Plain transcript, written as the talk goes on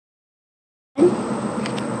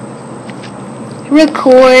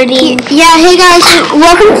recording. Yeah, hey guys,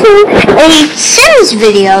 welcome to a Sims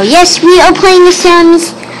video. Yes, we are playing The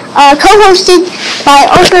Sims, co-hosted by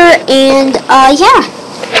Arthur, and yeah,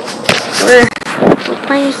 we're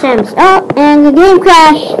playing The Sims. Oh, and the game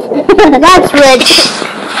crashed. That's rich.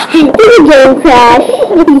 The game crashed.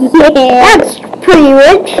 Yeah. That's pretty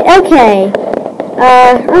rich. Okay.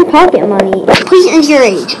 Earn pocket money. Please enter your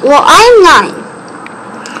age. Well, I'm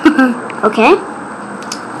 9. Okay.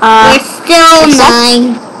 We're still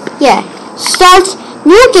 9. Yeah. Start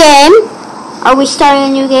new game. Are we starting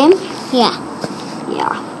a new game? Yeah. Yeah.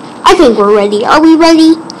 I think we're ready. Are we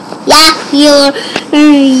ready? Yeah, you're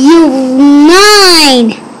 9.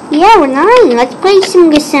 Yeah, we're 9. Let's play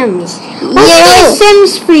some Sims. You're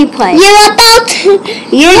Sims FreePlay.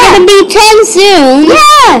 You're gonna be 10 soon.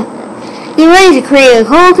 Yeah. You're ready to create a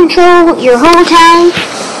whole control your whole town.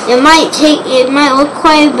 It might look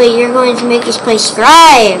quiet, but you're going to make this place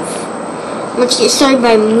thrive. Let's get started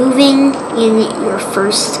by moving in your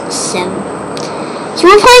first sim. So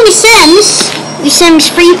we're playing The Sims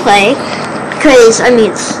FreePlay, because I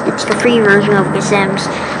mean it's the free version of The Sims.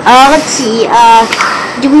 Let's see.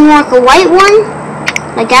 Do we want a white one,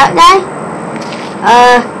 like that guy?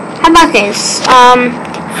 How about this?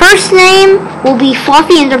 First name will be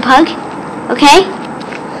Fluffy and the Pug. Okay.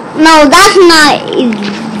 No, that's not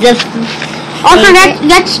the. Also,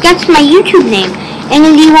 that's my YouTube name. And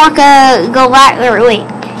then do you want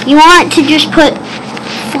you want to just put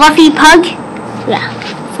Fluffy Pug? Yeah.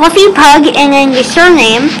 Fluffy Pug, and then your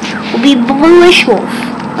surname will be BlueishWolf.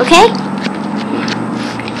 Okay?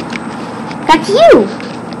 That's you.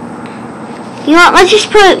 You know what? Let's just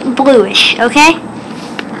put Bluish. Okay?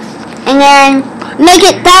 And then Make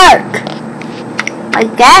it dark.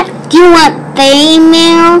 like that. Do you want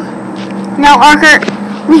female? No, Arthur.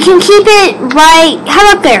 We can keep it right. How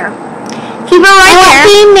about there? Keep it right there.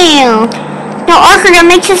 Female. No, Arthur, that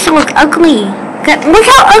makes us look ugly. Look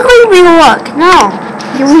how ugly we look. No.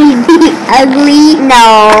 Do we be ugly?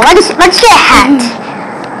 No. Let's get a hat.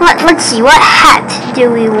 Let's see. What hat do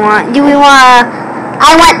we want?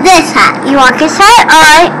 I want this hat. You want this hat? All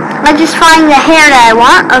right. Let's just find the hair that I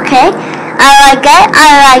want. Okay. I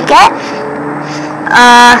like it.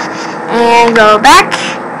 And go back.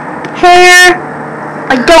 Hair.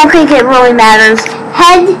 I don't think it really matters.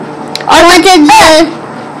 Head. I wanted the.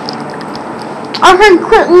 Arthur,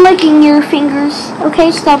 quit licking your fingers. Okay,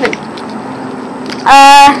 stop it.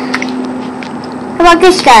 How about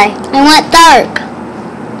this guy? I want dark.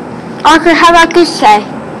 Arthur, how about this guy?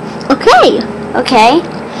 Okay. Okay.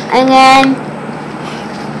 And then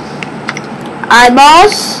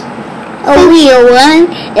eyeballs. A real one.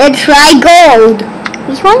 And try gold.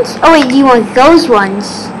 These ones? Oh wait, do you want those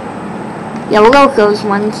ones? Yeah, we'll go with those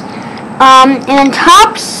ones. And then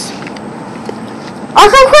tops.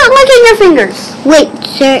 Arthur, quit licking your fingers. Wait,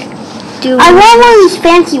 sir. I want one of these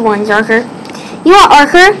fancy ones, Arthur. You know what,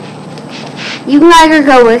 Arthur? You can either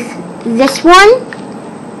go with this one.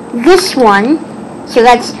 So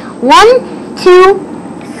that's 1, 2,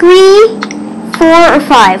 3, 4, or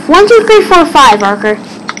 5. 1, 2, 3, 4, 5, Arthur.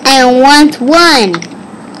 I want 1.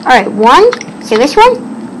 Alright, 1. So this one.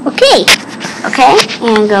 Okay. Okay,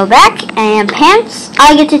 and go back. And pants.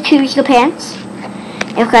 I get to choose the pants,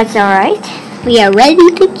 if that's alright. We are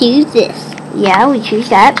ready to choose this. Yeah, we choose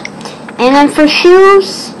that. And then for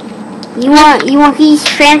shoes, you want these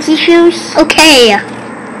fancy shoes? Okay.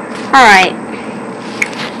 Alright.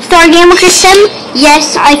 Start a game with this sim?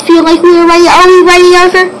 Yes, I feel like we are ready. Are we ready,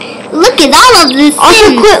 Arthur? Look at all of this.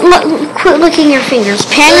 Also, quit licking your fingers.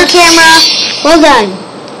 Pan your camera. Well done.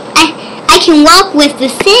 I can walk with the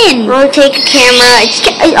Sim. Rotate the camera.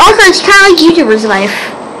 Arthur, it's kind of like YouTuber's life.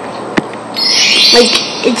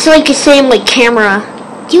 It's like the same camera.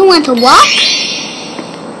 Do you want to walk?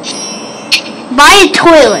 Buy a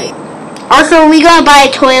toilet. Arthur, are we gonna buy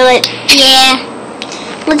a toilet? Yeah.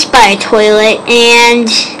 Let's buy a toilet and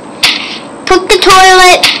put the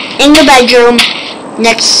toilet in the bedroom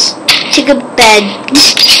next to the bed.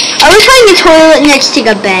 Are we putting the toilet next to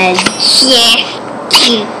the bed? Yeah.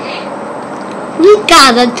 We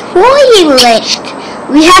got a toilet.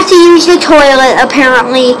 We have to use the toilet,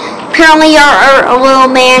 apparently. Apparently our little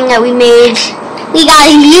man that we made. We gotta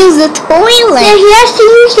use the toilet. Yeah, he has to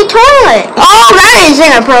use the toilet. Oh, that is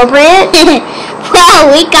inappropriate. Well,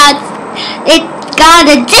 it got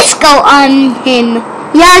a disco on him.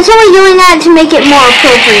 Yeah, it's only doing that to make it more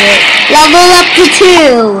appropriate. Level up to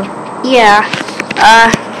 2. Yeah.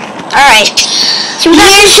 Alright. So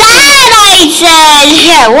here's that, I said.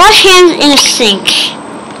 Yeah, wash hands in a sink.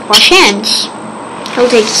 Wash hands. It'll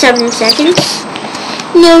take 7 seconds.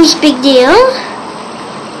 No big deal.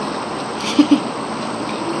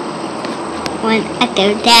 One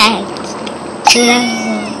after that.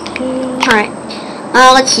 Alright.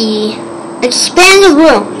 Let's see. Expand the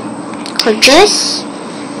room. Click this.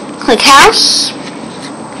 Click house.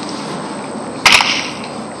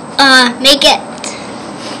 Make it.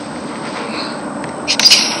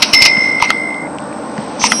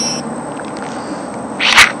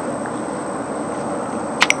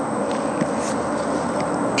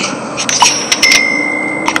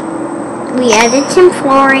 We added some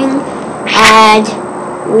flooring. Add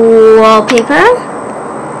wallpaper.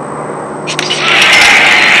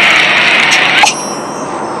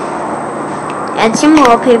 Add some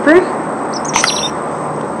wallpaper.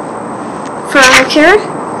 Furniture.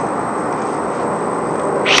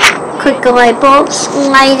 Click the light bulbs.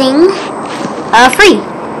 Lighting. Free.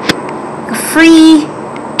 A free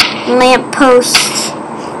lamp post.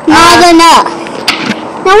 Not enough.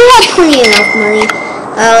 No, we have plenty enough money.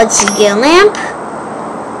 Let's see, get a lamp.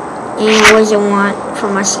 And what does it want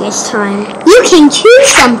from us this time? You can choose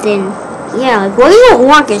something. Yeah, like what does it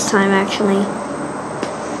want this time actually?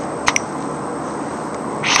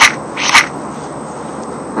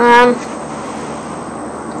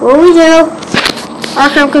 What do we do?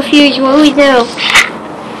 I'm confused, what do we do?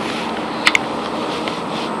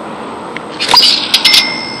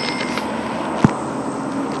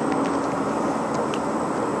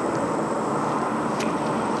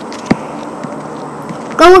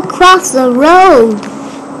 Go across the road.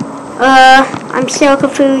 I'm still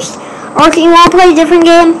confused. Arthur, you want to play a different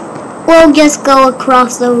game? We'll just go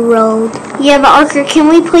across the road. Yeah, but Arthur, can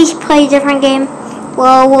we please play a different game?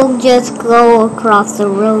 Well, we'll just go across the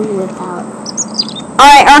road without.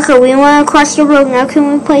 Alright, Arthur, we went across the road. Now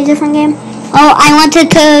can we play a different game? Oh, I wanted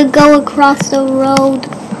to go across the road.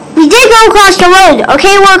 We did go across the road.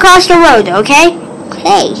 Okay, we're across the road, okay?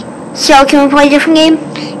 Okay. So, can we play a different game?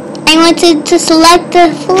 I wanted to select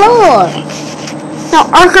the floor. No,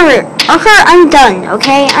 Arthur, I'm done,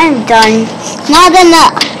 okay? I'm done. Not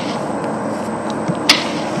enough.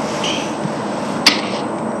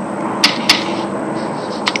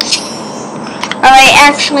 Alright,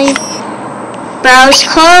 actually, browse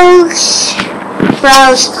clothes.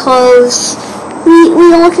 Browse clothes. We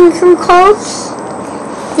looking for clothes?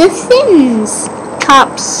 The Sims.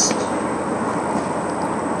 Tops.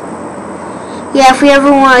 Yeah, if we ever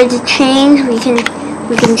wanted to change, we can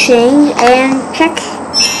change and check.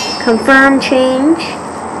 Confirm change.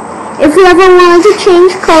 If we ever wanted to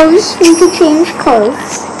change clothes, we could change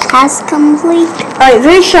clothes. Task complete. Alright,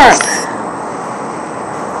 very sharp.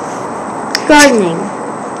 Gardening.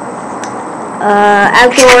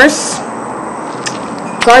 Outdoors.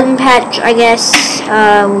 Garden patch, I guess.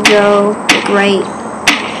 We'll go right.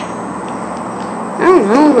 I don't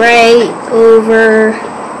know, right over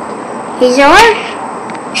here.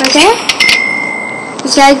 Okay.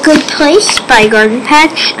 Is that a good place by garden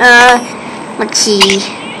patch? Let's see.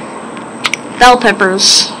 Bell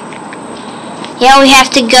peppers. Yeah, we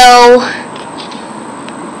have to go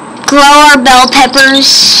grow our bell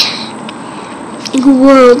peppers.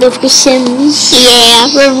 World of the Sims. Yeah,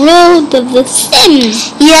 the world of the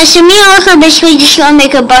Sims. Yeah, so me and Arthur are basically just gonna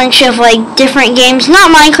make a bunch of like different games,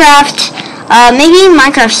 not Minecraft. Maybe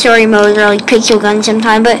Minecraft story mode or like pixel gun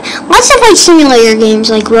sometime, but lots of like simulator games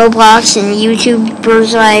like Roblox and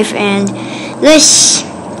YouTuber's Life and this,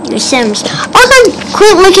 The Sims. Arthur,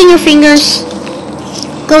 quit licking your fingers.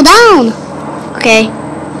 Go down. Okay,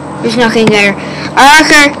 there's nothing there.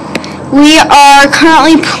 Arthur, we are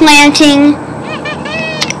currently planting.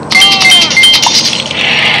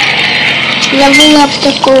 Level up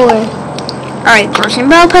the 4. Alright, grow some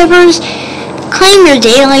bell peppers. Claim your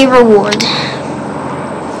daily reward.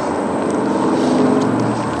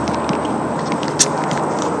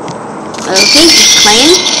 Okay, just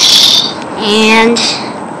claim. And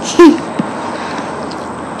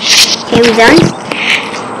okay, we done?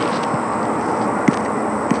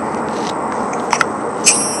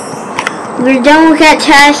 We're done with that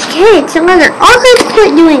task. Hey, it's another. Arthur,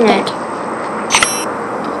 quit doing it.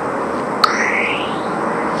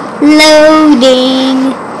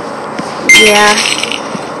 Loading. Yeah.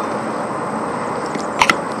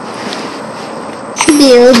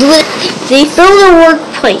 Build with. They fill the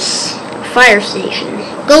workplace. Fire station.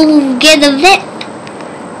 Go get a vet.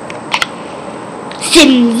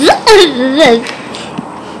 Sims.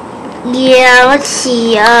 Yeah, let's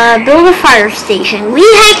see. Build a fire station. We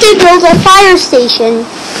have to build a fire station.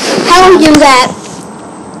 How do we do that?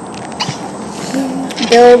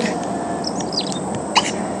 Build.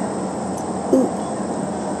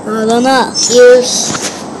 I don't know. Use.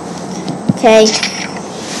 Okay.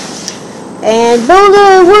 And build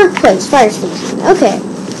a workplace fire station. Okay.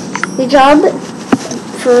 Good job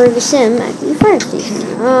for the sim. Actually, fire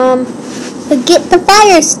station. Forget the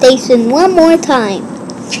fire station one more time.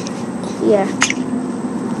 Yeah.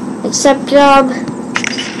 Accept job.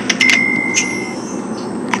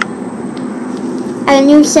 Add a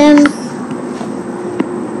new sim.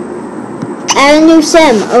 Add a new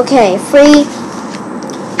sim. Okay, free.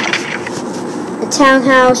 A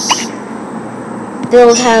townhouse.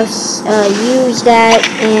 Build house. Use that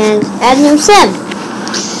and add a new sim.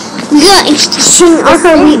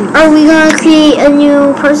 Are we gonna create a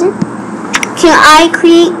new person? Can I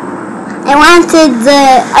create? I wanted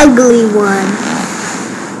the ugly one.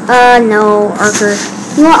 No, Arthur.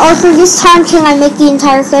 You want Arthur this time? Can I make the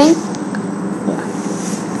entire thing?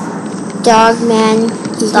 Dogman.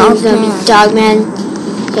 His name's gonna be Dogman.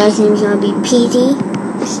 Guy's name's gonna be PT.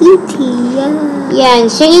 PT, yeah. Yeah,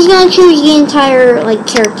 and so he's gonna choose the entire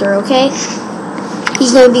character, okay?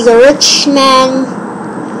 He's gonna be the rich man.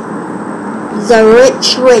 The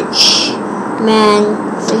rich man.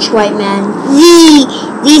 Rich white man.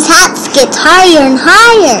 These hats get higher and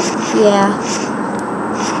higher. Yeah.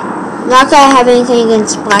 Not gonna have anything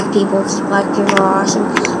against black people, because black people are awesome.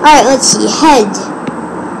 Alright, let's see. Head.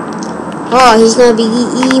 Oh, he's gonna be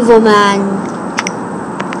the evil man.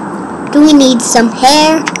 Do we need some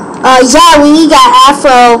hair? Yeah, we need that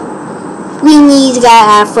afro. We need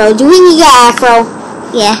that afro. Do we need that afro?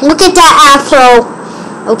 Yeah. Look at that afro.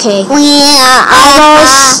 Okay. Yeah.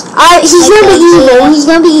 He's gonna be evil. He's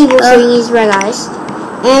gonna be evil, so he needs red eyes.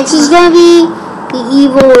 And he's gonna be the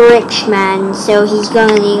evil rich man, so he's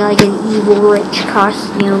gonna need an evil rich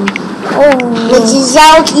costume. Oh. Does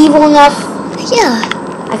that look evil enough? Yeah.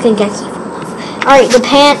 I think that's evil enough. Alright, the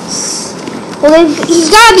pants. Well, he's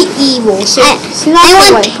gotta be evil, so it's not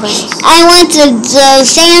the white pants. I want the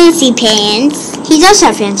fancy pants. He does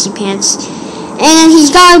have fancy pants. And he's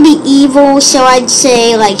gotta be evil, so I'd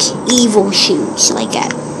say, evil shoes, like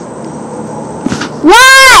that.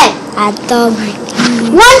 What? At the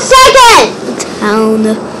 1 second! town.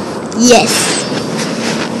 Yes.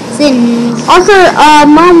 Sims. Arthur,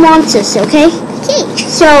 Mom wants us, okay? Okay.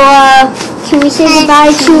 So, can we say goodbye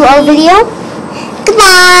to our video?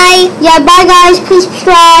 Goodbye. Yeah, bye guys. Please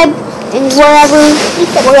subscribe and wherever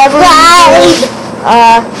bye.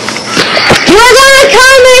 We're gonna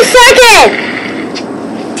come in a second.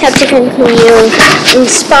 Have to continue.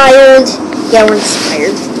 Inspired. Yeah, we're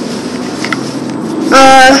inspired.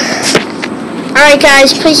 Alright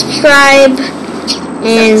guys, please subscribe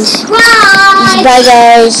and Bye. bye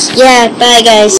guys. Yeah, bye guys.